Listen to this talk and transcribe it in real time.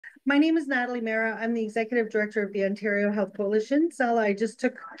My name is Natalie Mara. I'm the Executive Director of the Ontario Health Coalition. Sala, I just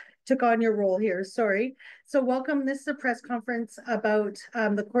took on your role here. Sorry. So welcome. This is a press conference about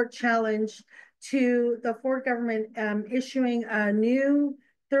the court challenge to the Ford government issuing a new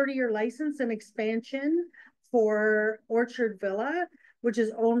 30-year license and expansion for Orchard Villa, which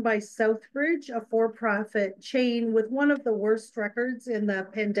is owned by Southbridge, a for-profit chain with one of the worst records in the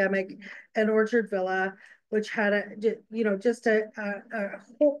pandemic, and Orchard Villa, which had just a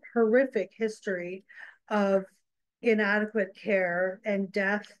horrific history of inadequate care and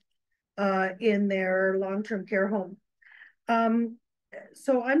death in their long-term care home.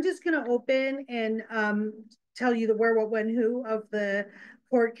 So I'm just going to open and tell you the where, what, when, who of the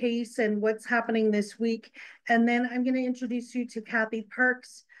court case and what's happening this week. And then I'm going to introduce you to Kathy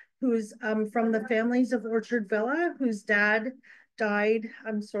Parks, who's from the families of Orchard Villa, whose dad died,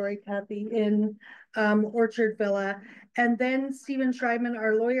 I'm sorry, Kathy, in Orchard Villa. And then Stephen Schreibman,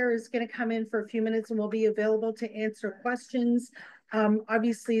 our lawyer, is going to come in for a few minutes and will be available to answer questions.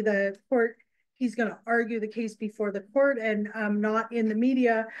 Obviously, the court, he's going to argue the case before the court and not in the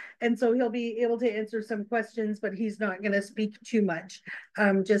media. And so he'll be able to answer some questions, but he's not going to speak too much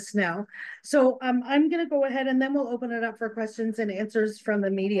just now. So I'm going to go ahead and then we'll open it up for questions and answers from the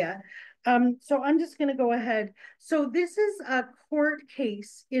media. So I'm just going to go ahead. So this is a court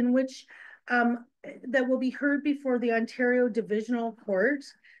case in which that will be heard before the Ontario Divisional Court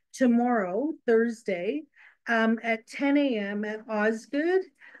tomorrow, Thursday, at 10 a.m. at Osgood,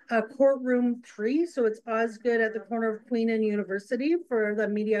 courtroom 3. So it's Osgood at the corner of Queen and University for the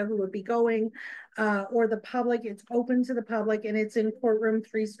media who would be going, or the public. It's open to the public and it's in courtroom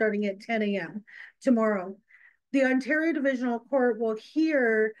 3 starting at 10 a.m. tomorrow. The Ontario Divisional Court will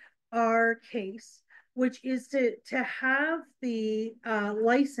hear our case, which is to have the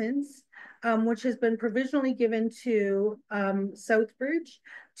license, which has been provisionally given to Southbridge,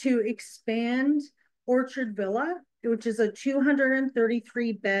 to expand Orchard Villa, which is a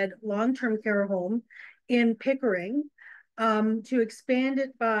 233-bed long-term care home in Pickering, to expand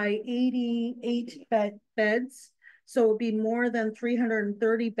it by 88 beds. So it would be more than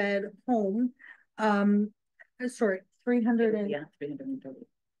 330-bed home. Sorry, 300 and, yeah, 330.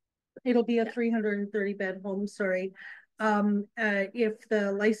 It'll be a 330-bed home, sorry, if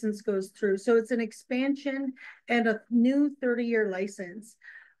the license goes through. So it's an expansion and a new 30-year license.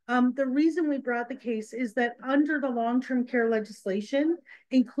 The reason we brought the case is that under the long-term care legislation,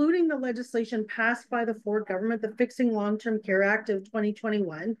 including the legislation passed by the Ford government, the Fixing Long-Term Care Act of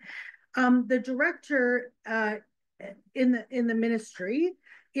 2021, the director in the ministry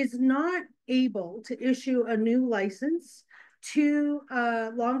is not able to issue a new license to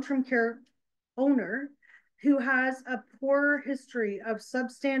a long-term care owner who has a poor history of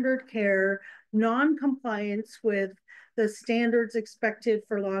substandard care, non-compliance with the standards expected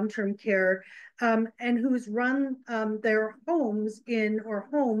for long-term care, and who's run their homes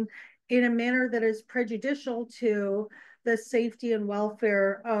home in a manner that is prejudicial to the safety and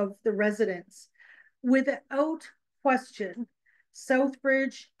welfare of the residents. Without question,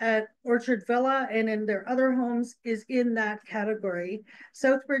 Southbridge at Orchard Villa and in their other homes is in that category.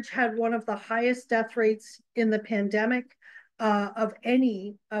 Southbridge had one of the highest death rates in the pandemic of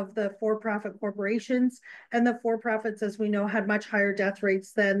any of the for-profit corporations. And the for-profits, as we know, had much higher death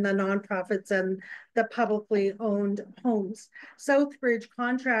rates than the nonprofits and the publicly owned homes. Southbridge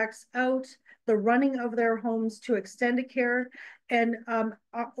contracts out the running of their homes to Extendicare, and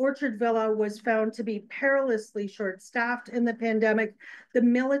Orchard Villa was found to be perilously short-staffed in the pandemic. The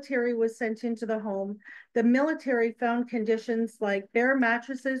military was sent into the home. The military found conditions like bare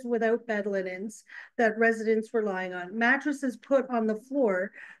mattresses without bed linens that residents were lying on, mattresses put on the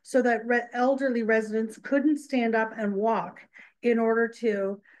floor so that elderly residents couldn't stand up and walk in order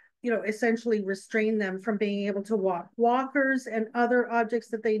to, essentially restrain them from being able to walk. Walkers and other objects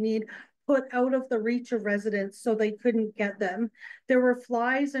that they need put out of the reach of residents so they couldn't get them. There were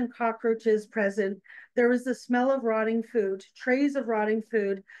flies and cockroaches present. There was the smell of rotting food, trays of rotting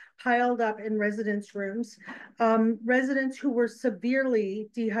food piled up in residents' rooms. Residents who were severely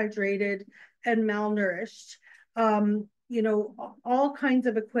dehydrated and malnourished. All kinds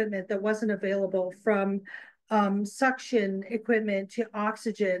of equipment that wasn't available, from suction equipment to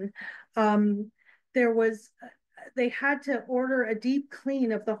oxygen. They had to order a deep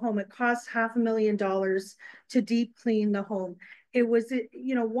clean of the home. It cost $500,000 to deep clean the home. It was,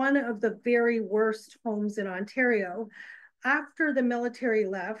 one of the very worst homes in Ontario. After the military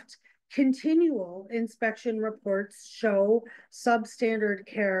left, continual inspection reports show substandard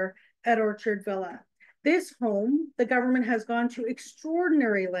care at Orchard Villa. This home, the government has gone to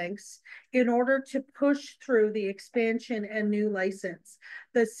extraordinary lengths in order to push through the expansion and new license.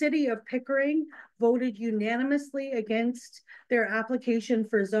 The city of Pickering voted unanimously against their application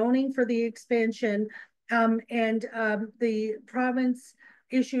for zoning for the expansion, and the province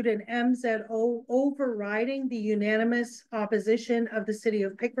issued an MZO overriding the unanimous opposition of the city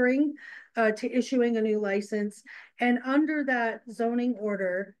of Pickering to issuing a new license. And under that zoning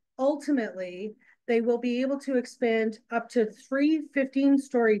order, ultimately, they will be able to expand up to 3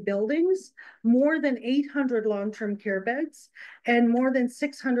 15-story buildings, more than 800 long-term care beds, and more than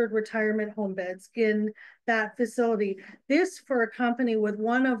 600 retirement home beds in that facility. This for a company with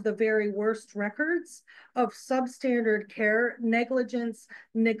one of the very worst records of substandard care, negligence,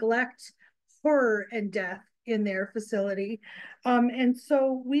 neglect, horror, and death in their facility. And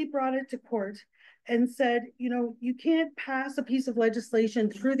so we brought it to court and said, you know, you can't pass a piece of legislation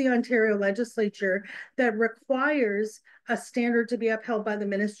through the Ontario legislature that requires a standard to be upheld by the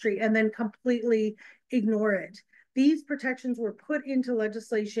ministry and then completely ignore it. These protections were put into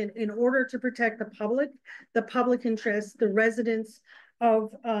legislation in order to protect the public interest, the residents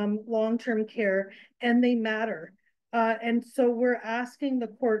of long-term care, and they matter. And so we're asking the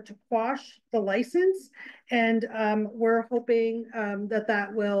court to quash the license, and we're hoping that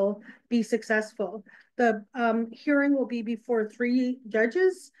that will be successful. The hearing will be before 3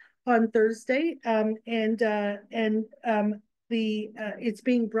 judges on Thursday, it's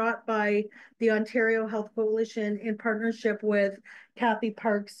being brought by the Ontario Health Coalition in partnership with Kathy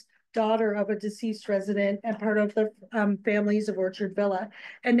Parks, daughter of a deceased resident and part of the families of Orchard Villa.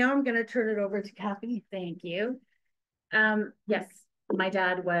 And now I'm going to turn it over to Kathy. Thank you. Yes, my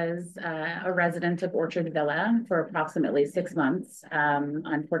dad was a resident of Orchard Villa for approximately 6 months.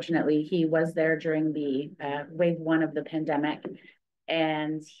 Unfortunately, he was there during the wave 1 of the pandemic,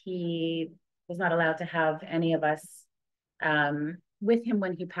 and he was not allowed to have any of us with him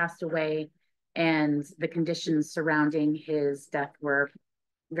when he passed away. And the conditions surrounding his death were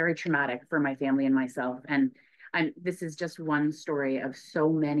very traumatic for my family and myself. And this is just one story of so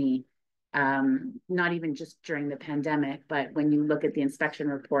many. Not even just during the pandemic, but when you look at the inspection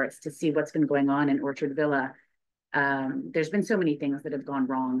reports to see what's been going on in Orchard Villa, there's been so many things that have gone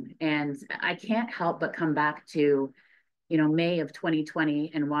wrong. And I can't help but come back to, you know, May of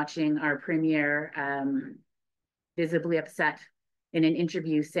 2020 and watching our premier visibly upset in an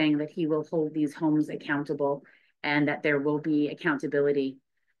interview saying that he will hold these homes accountable and that there will be accountability.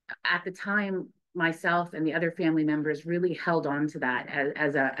 At the time, myself and the other family members really held on to that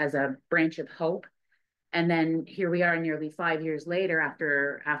as a branch of hope. And then here we are nearly 5 years later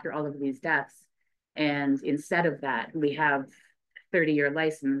after all of these deaths. And instead of that, we have 30-year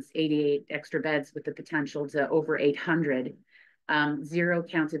license, 88 extra beds with the potential to over 800, zero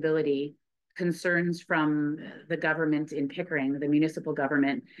accountability, concerns from the government in Pickering, the municipal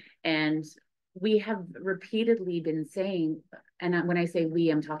government. And we have repeatedly been saying, and when I say we,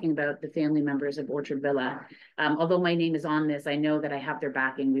 I'm talking about the family members of Orchard Villa. Although my name is on this, I know that I have their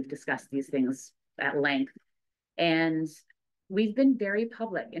backing. We've discussed these things at length. And we've been very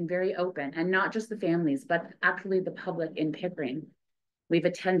public and very open, and not just the families, but actually the public in Pickering. We've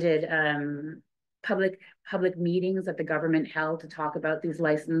attended public meetings that the government held to talk about these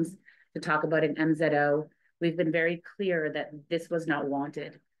licenses, to talk about an MZO. We've been very clear that this was not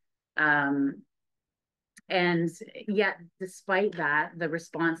wanted. And yet, despite that, the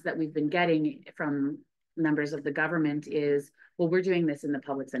response that we've been getting from members of the government is, well, we're doing this in the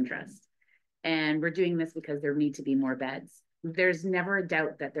public's interest. And we're doing this because there need to be more beds. There's never a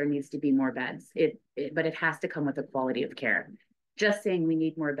doubt that there needs to be more beds, but it has to come with the quality of care. Just saying we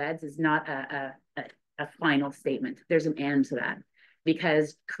need more beds is not a final statement. There's an and to that,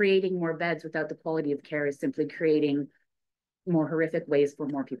 because creating more beds without the quality of care is simply creating more horrific ways for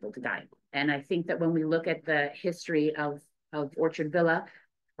more people to die. And I think that when we look at the history of Orchard Villa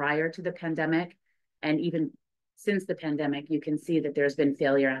prior to the pandemic, and even since the pandemic, you can see that there's been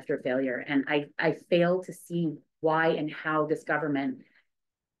failure after failure. And I fail to see why and how this government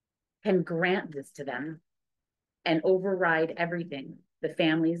can grant this to them and override everything, the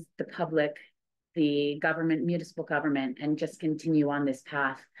families, the public, the government, municipal government, and just continue on this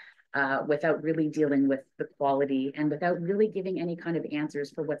path without really dealing with the quality and without really giving any kind of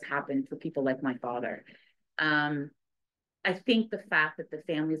answers for what's happened for people like my father. I think the fact that the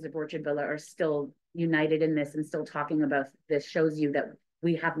families of Orchard Villa are still united in this and still talking about this shows you that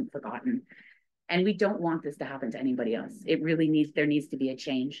we haven't forgotten. And we don't want this to happen to anybody else. There needs to be a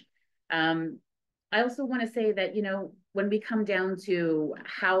change. I also want to say that, you know, when we come down to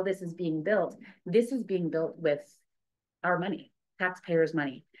how this is being built with our money, taxpayers'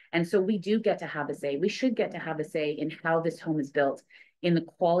 money. And so we do get to have a say. We should get to have a say in how this home is built, in the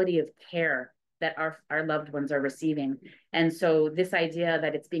quality of care that our loved ones are receiving. And so this idea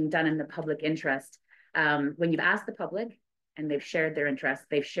that it's being done in the public interest, when you've asked the public and they've shared their interests,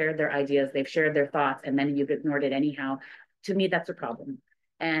 they've shared their ideas, they've shared their thoughts, and then you've ignored it anyhow, to me, that's a problem.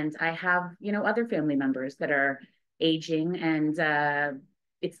 And I have, other family members that are aging, and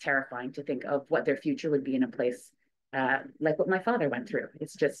it's terrifying to think of what their future would be in a place like what my father went through.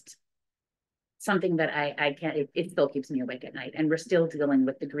 It's just something that I can't, it still keeps me awake at night. And we're still dealing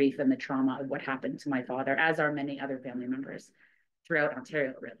with the grief and the trauma of what happened to my father, as are many other family members throughout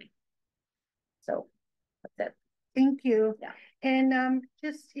Ontario, really. So that's it. Thank you. Yeah. And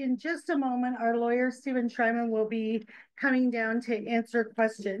just in just a moment, our lawyer, Stephen Schreiman, will be coming down to answer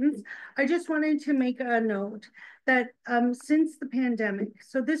questions. I just wanted to make a note that since the pandemic,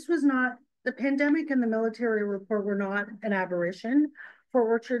 so this was not, the pandemic and the military report were not an aberration for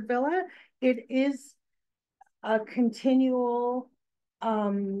Orchard Villa. It is a continual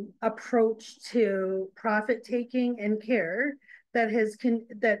approach to profit taking and care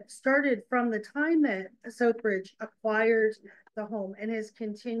that started from the time that Southbridge acquired the home and has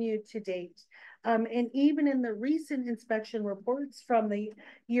continued to date. And even in the recent inspection reports from the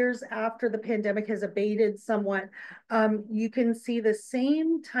years after the pandemic has abated somewhat, you can see the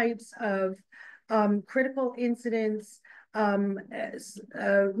same types of critical incidents,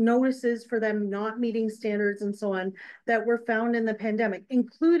 notices for them not meeting standards and so on that were found in the pandemic,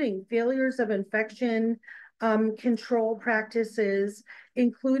 including failures of infection control practices,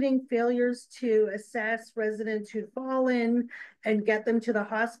 including failures to assess residents who'd fallen and get them to the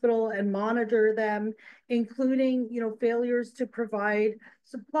hospital and monitor them, including, failures to provide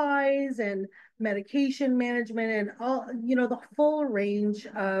supplies and medication management and all, the full range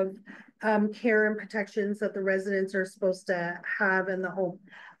of care and protections that the residents are supposed to have in the home.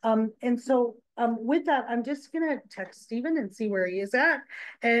 And so with that, I'm just going to text Stephen and see where he is at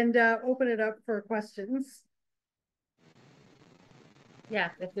and open it up for questions.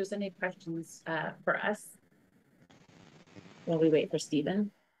 Yeah, if there's any questions for us while we wait for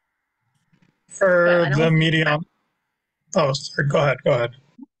Stephen. For the media. Oh, sorry, go ahead.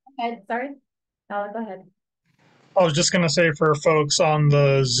 Sorry, Paula, go ahead. I was just going to say, for folks on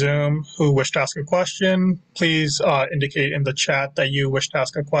the Zoom who wish to ask a question, please indicate in the chat that you wish to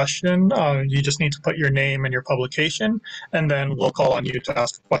ask a question. You just need to put your name and your publication, and then we'll call on you to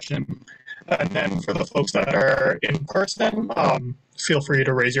ask a question. And then for the folks that are in person, feel free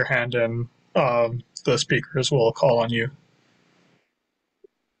to raise your hand and the speakers will call on you.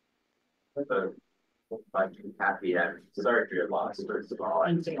 Happy. Sorry for your loss, first of all.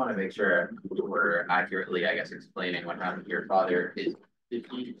 I just want to make sure we're accurately, I guess, explaining what happened to your father. Did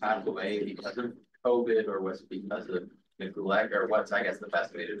he pass away because of COVID, or was it because of neglect, or what's, I guess, the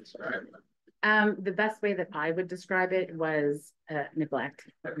best way to describe it? The best way that I would describe it was neglect,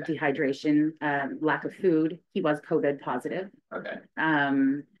 dehydration, lack of food. He was COVID positive. Okay.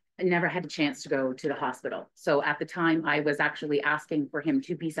 I never had a chance to go to the hospital. So at the time, I was actually asking for him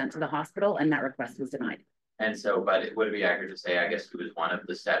to be sent to the hospital, and that request was denied. And so, but it would be accurate to say, I guess, he was one of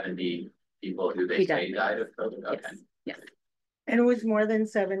the 70 people who they say died of COVID? Okay. Yes. And it was more than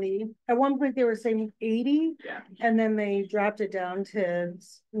 70. At one point, they were saying 80. Yeah. And then they dropped it down to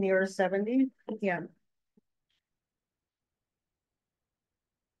near 70. Yeah.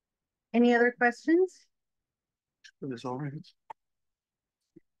 Any other questions? That's all right.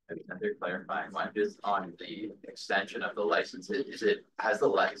 Another clarifying one, just on the extension of the license. Has the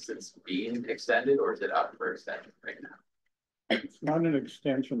license been extended, or is it up for extension right now? It's not an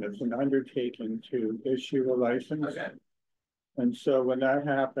extension, it's an undertaking to issue a license. Okay. And so when that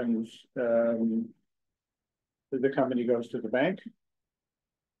happens, the company goes to the bank,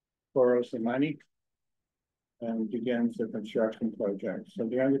 borrows the money, and begins the construction project. So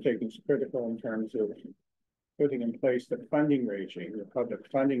the undertaking is critical in terms of putting in place the funding regime, the public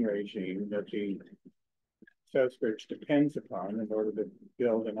funding regime that the Southbridge depends upon in order to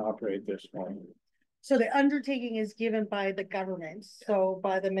build and operate this one. So the undertaking is given by the government, so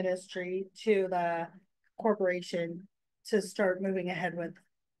by the ministry to the corporation to start moving ahead with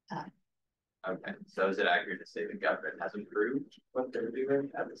that. Okay, so is it accurate to say the government has approved what they're doing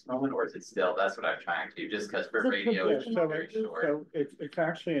at this moment, or is it still, that's what I'm trying to do, just because for radio it's very short. So it's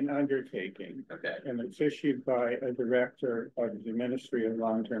actually an undertaking. Okay. And it's issued by a director of the Ministry of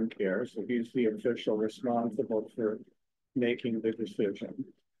Long-Term Care, so he's the official responsible for making the decision.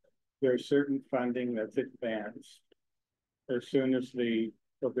 There's certain funding that's advanced as soon as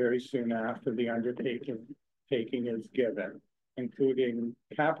or very soon after the undertaking is given, including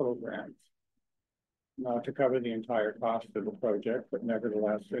capital grants not to cover the entire cost of the project, but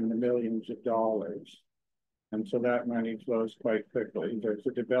nevertheless in the millions of dollars. And so that money flows quite quickly. There's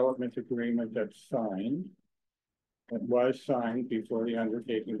a development agreement that's signed. It was signed before the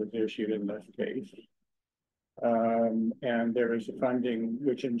undertaking was issued in this case. And there is a funding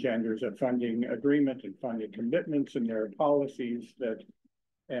which engenders a funding agreement and funding commitments, and there are policies that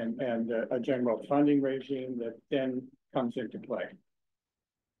and a general funding regime that then comes into play.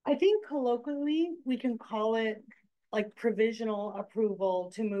 I think colloquially, we can call it like provisional approval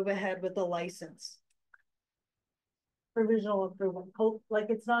to move ahead with the license. Provisional approval, like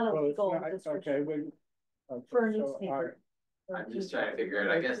it's not a legal Okay, for a newspaper. I'm just trying to figure it,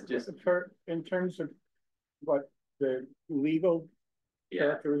 I guess, just in terms of what the legal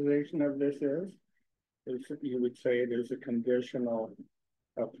characterization of this is you would say it is a conditional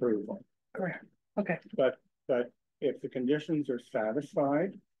approval. Correct. Okay. But if the conditions are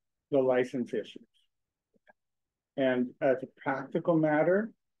satisfied, the license issues. And as a practical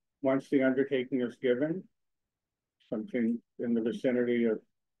matter, once the undertaking is given, something in the vicinity of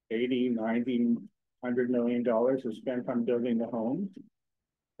 80, 90, $100 million is spent on building the home.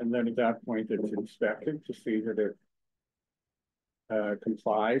 And then at that point, it's inspected to see that it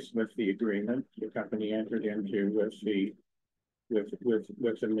complies with the agreement the company entered into with the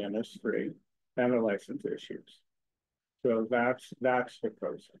ministry, and the license issues. So that's the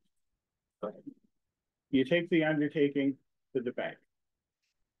process. You take the undertaking to the bank.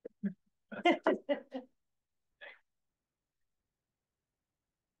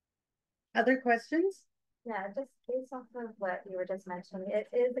 Other questions? Yeah, just based off of what you were just mentioning, it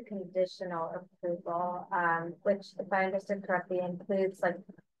is a conditional approval, which, if I understood correctly, includes like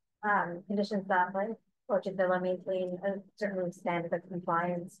conditions that like Orchard Villa maintain a certain standard of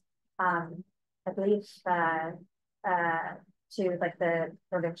compliance. I believe to like the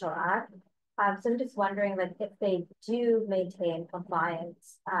provincial act. So I'm just wondering, like, if they do maintain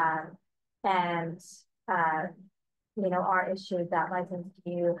compliance and you know, are issued that license,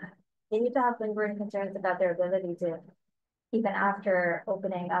 do you need to have lingering concerns about their ability to, even after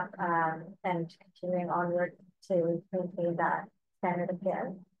opening up and continuing onward, to maintain that standard of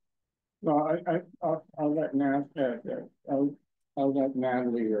care? Well, I'll let I'll let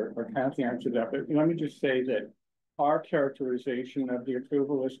Natalie or Kathy answer that, but let me just say that our characterization of the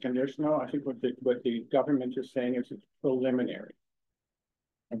approval is conditional. I think what the government is saying is it's preliminary.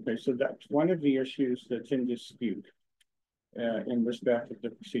 Okay, so that's one of the issues that's in dispute in respect of the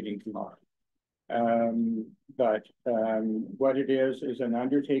proceeding tomorrow. But what it is an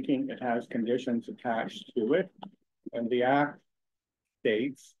undertaking. It has conditions attached to it, and the act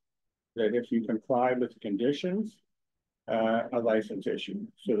states that if you comply with the conditions, a license issue.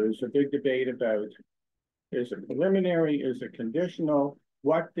 So there's a big debate about, is it preliminary, is it conditional?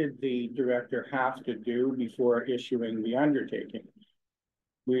 What did the director have to do before issuing the undertaking?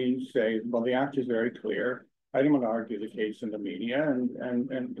 We say, well, the act is very clear. I don't want to argue the case in the media,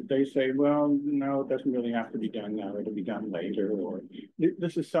 and they say, well, no, it doesn't really have to be done now. It'll be done later. Or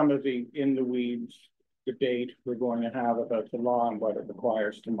this is some of the in the weeds debate we're going to have about the law and what it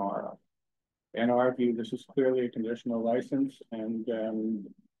requires tomorrow. In our view, this is clearly a conditional license, and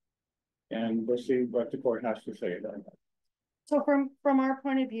we'll see what the court has to say about that. So from our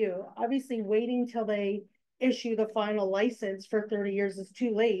point of view, obviously waiting till they issue the final license for 30 years is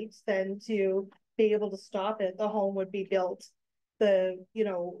too late then to be able to stop it. The home would be built. We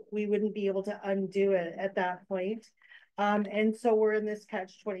wouldn't be able to undo it at that point. And so we're in this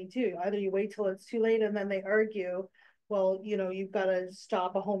catch-22. Either you wait till it's too late and then they argue, well, you've got to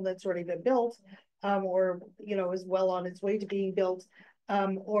stop a home that's already been built, or, is well on its way to being built,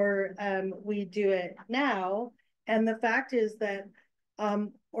 or we do it now. And the fact is that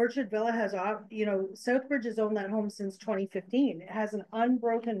Orchard Villa has, Southbridge has owned that home since 2015. It has an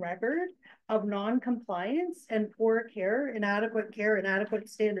unbroken record of non-compliance and poor care, inadequate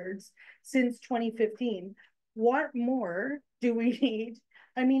standards since 2015. What more do we need?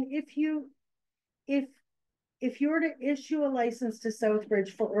 I mean, if you were to issue a license to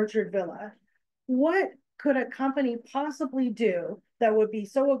Southbridge for Orchard Villa, what could a company possibly do that would be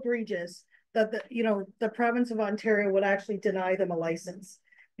so egregious that the province of Ontario would actually deny them a license?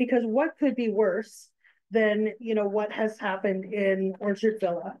 Because what could be worse than what has happened in Orchard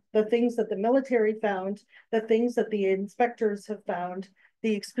Villa? The things that the military found, the things that the inspectors have found,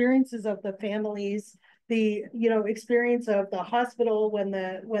 the experiences of the families, the experience of the hospital when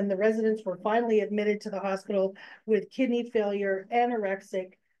the residents were finally admitted to the hospital with kidney failure,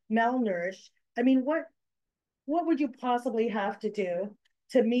 anorexic, malnourished. I mean, what would you possibly have to do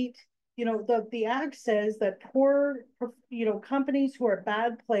to meet you know, the act says that poor, you know, companies who are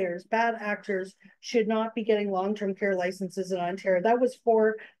bad players, bad actors should not be getting long-term care licenses in Ontario. That was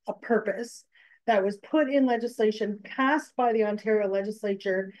for a purpose. That was put in legislation passed by the Ontario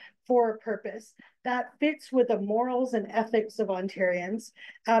legislature for a purpose that fits with the morals and ethics of Ontarians.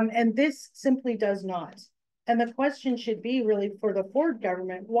 And this simply does not. And the question should be really for the Ford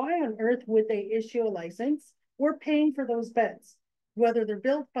government, why on earth would they issue a license? We're paying for those beds. Whether they're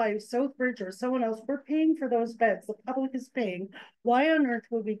built by Southbridge or someone else, we're paying for those beds. The public is paying. Why on earth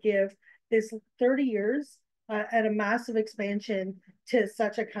would we give this 30 years at a massive expansion to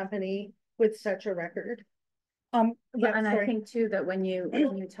such a company with such a record? Yeah, and sorry. I think too that when you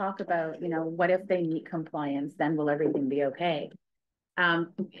talk about, you know, what if they meet compliance, then will everything be okay?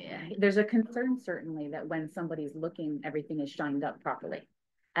 There's a concern certainly that when somebody's looking, everything is shined up properly.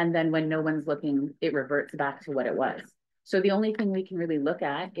 And then when no one's looking, it reverts back to what it was. So the only thing we can really look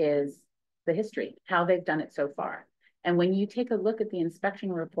at is the history, how they've done it so far. And when you take a look at the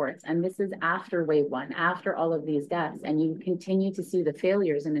inspection reports, and this is after wave one, after all of these deaths, and you continue to see the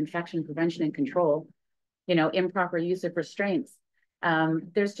failures in infection prevention and control, you know, improper use of restraints.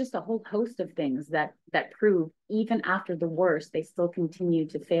 There's just a whole host of things that prove even after the worst, they still continue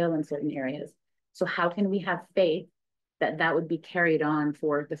to fail in certain areas. So how can we have faith that that would be carried on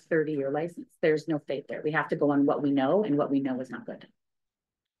for the 30-year license? There's no faith there. We have to go on what we know, and what we know is not good.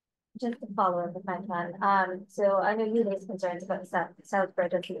 Just to follow up if I can. So I know you raised concerns about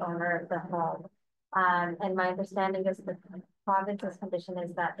Southbridge as the owner of the home. And my understanding is the province's condition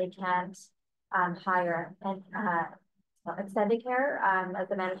is that they can't hire and extended care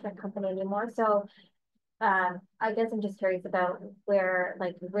as a management company anymore. So I guess I'm just curious about where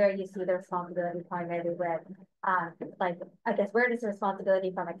you see the responsibility primarily with, like, I guess, where does the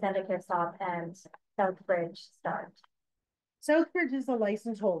responsibility from extended care stop and Southbridge start? Southbridge is the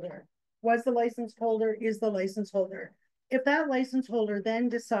license holder, was the license holder, is the license holder. If that license holder then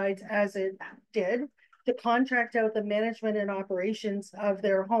decides, as it did, to contract out the management and operations of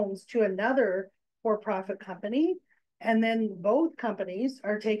their homes to another for-profit company, and then both companies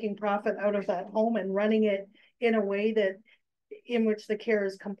are taking profit out of that home and running it in a way that in which the care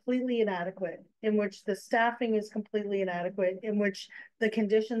is completely inadequate, in which the staffing is completely inadequate, in which the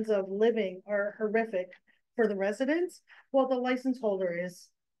conditions of living are horrific for the residents, well, the license holder is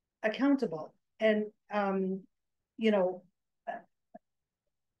accountable. And, you know,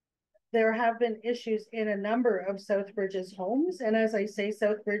 there have been issues in a number of Southbridge's homes. And as I say,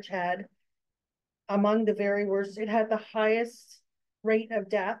 Southbridge had among the very worst, it had the highest rate of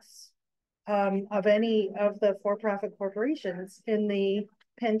deaths of any of the for-profit corporations in the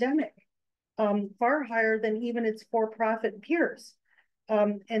pandemic, far higher than even its for-profit peers.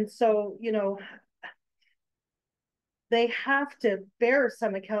 And so, you know, they have to bear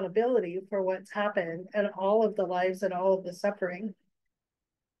some accountability for what's happened and all of the lives and all of the suffering.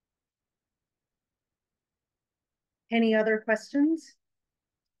 Any other questions?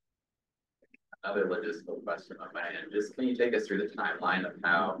 Another logistical question on my end. Just can you take us through the timeline of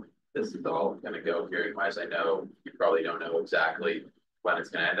how this is all going to go hearing wise? I know you probably don't know exactly when it's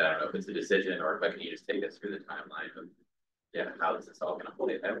going to end. I don't know if it's a decision but can you just take us through the timeline of how this is all going to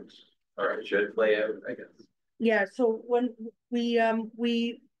play out, or it should play out, I guess. Yeah, so when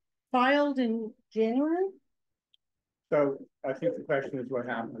we filed in January. So I think the question is what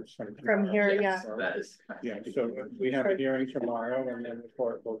happens from here. Yes, that is. Yeah, so we have a hearing tomorrow, and then the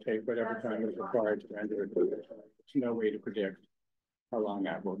court will take whatever time is required to render it. There's no way to predict how long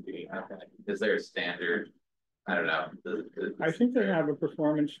that will be. Okay. Is there a standard? I don't know. I think they have a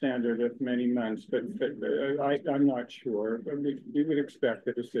performance standard of many months, but I'm not sure. But we would expect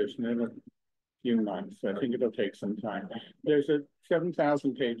a decision in a few months. I think it'll take some time. There's a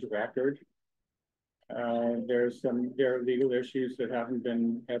 7,000-page record. There are legal issues that haven't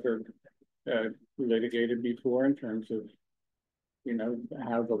been ever litigated before in terms of, you know,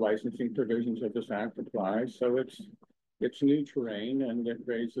 how the licensing provisions of this act apply. So it's new terrain, and it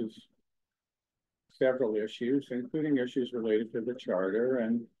raises several issues, including issues related to the charter.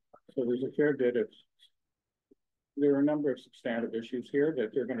 And so there's a fair bit of, there are a number of substantive issues here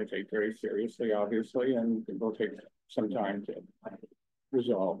that they're going to take very seriously, obviously, and it will take some time to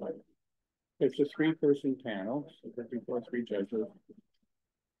resolve it. It's a 3-person panel, so before 3 judges.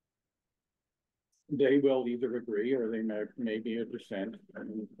 They will either agree or they may be a dissent.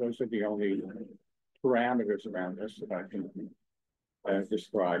 And those are the only parameters around this that I can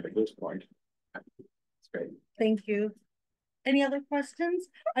describe at this point. That's great. Thank you. Any other questions?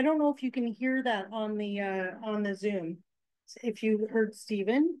 I don't know if you can hear that on the Zoom. If you heard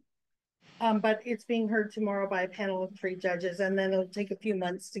Stephen. But it's being heard tomorrow by a panel of 3 judges, and then it'll take a few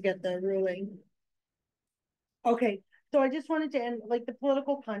months to get the ruling. Okay, so I just wanted to end, like, the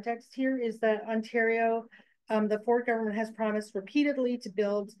political context here is that Ontario, the Ford government has promised repeatedly to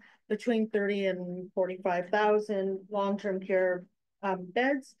build between 30 and 45,000 long-term care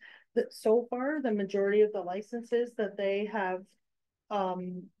beds. That so far, the majority of the licenses that they have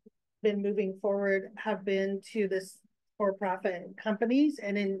been moving forward have been to this for-profit companies,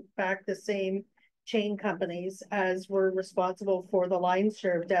 and in fact, the same chain companies as were responsible for the lion's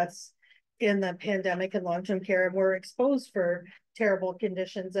share of deaths in the pandemic and long-term care, and were exposed for terrible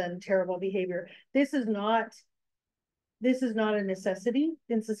conditions and terrible behavior. This is not a necessity.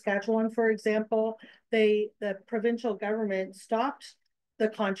 In Saskatchewan, for example, the provincial government stopped the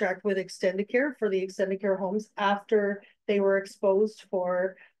contract with Extendicare for the Extendicare homes after they were exposed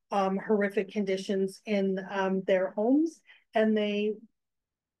for horrific conditions in their homes, and they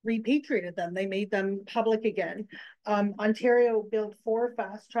repatriated them. They made them public again. Ontario built 4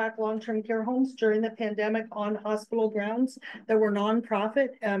 fast-track long-term care homes during the pandemic on hospital grounds that were nonprofit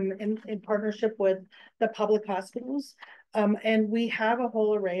in partnership with the public hospitals. And we have a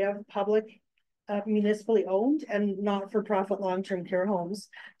whole array of public, municipally owned and not-for-profit long-term care homes.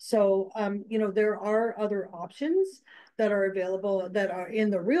 So, you know, there are other options that are available that are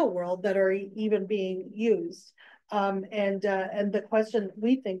in the real world that are even being used. And the question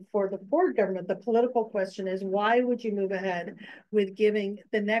we think for the Ford government, the political question is, why would you move ahead with giving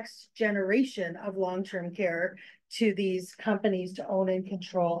the next generation of long-term care to these companies to own and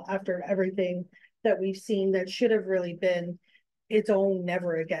control after everything that we've seen that should have really been its own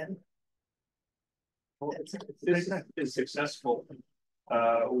never again? Well, if this is successful,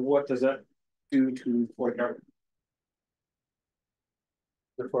 what does that do to Ford government?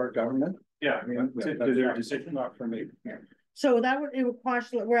 The Ford government? Yeah, I mean, to their decision. Not for me. So that would, it would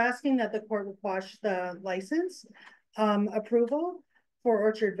quash, we're asking that the court would quash the license approval for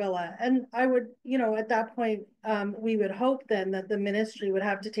Orchard Villa. And I would, you know, at that point, we would hope then that the ministry would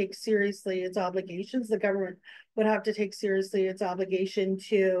have to take seriously its obligations. The government would have to take seriously its obligation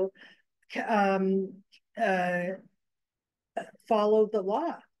to follow the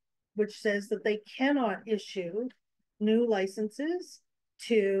law, which says that they cannot issue new licenses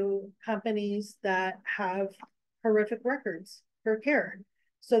to companies that have horrific records for care.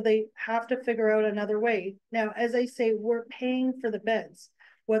 So they have to figure out another way. Now, as I say, we're paying for the beds,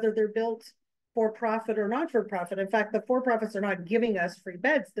 whether they're built for profit or not for profit. In fact, the for-profits are not giving us free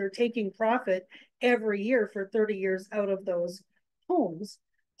beds. They're taking profit every year for 30 years out of those homes.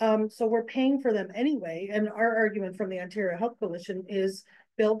 So we're paying for them anyway. And our argument from the Ontario Health Coalition is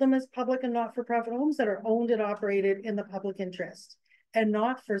build them as public and not-for-profit homes that are owned and operated in the public interest and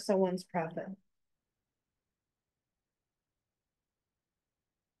not for someone's profit.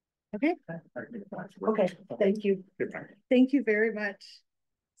 Okay. Okay, thank you. Thank you very much.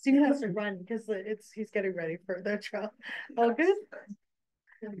 Stephen has to run because he's getting ready for the trial. All good?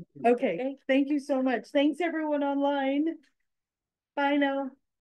 Okay, thank you so much. Thanks everyone online. Bye now.